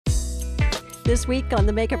This week on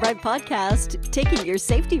the Make It Right podcast, taking your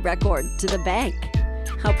safety record to the bank.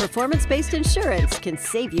 How performance-based insurance can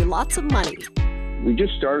save you lots of money. We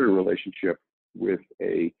just started a relationship with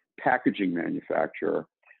a packaging manufacturer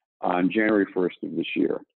on January 1st of this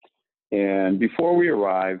year. And before we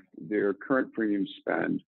arrived, their current premium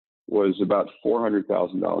spend was about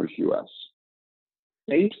 $400,000 US.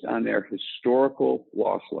 Based on their historical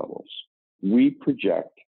loss levels, we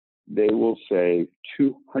project they will save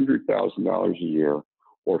 $200,000 a year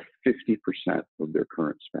or 50% of their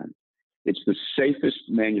current spend. It's the safest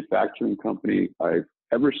manufacturing company I've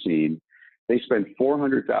ever seen. They spend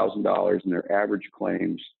 $400,000 and their average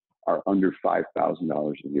claims are under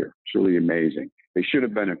 $5,000 a year. It's really amazing. They should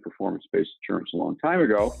have been in performance-based insurance a long time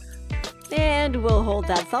ago. And we'll hold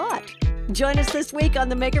that thought. Join us this week on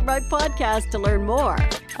the Make It Right podcast to learn more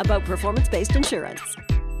about performance-based insurance.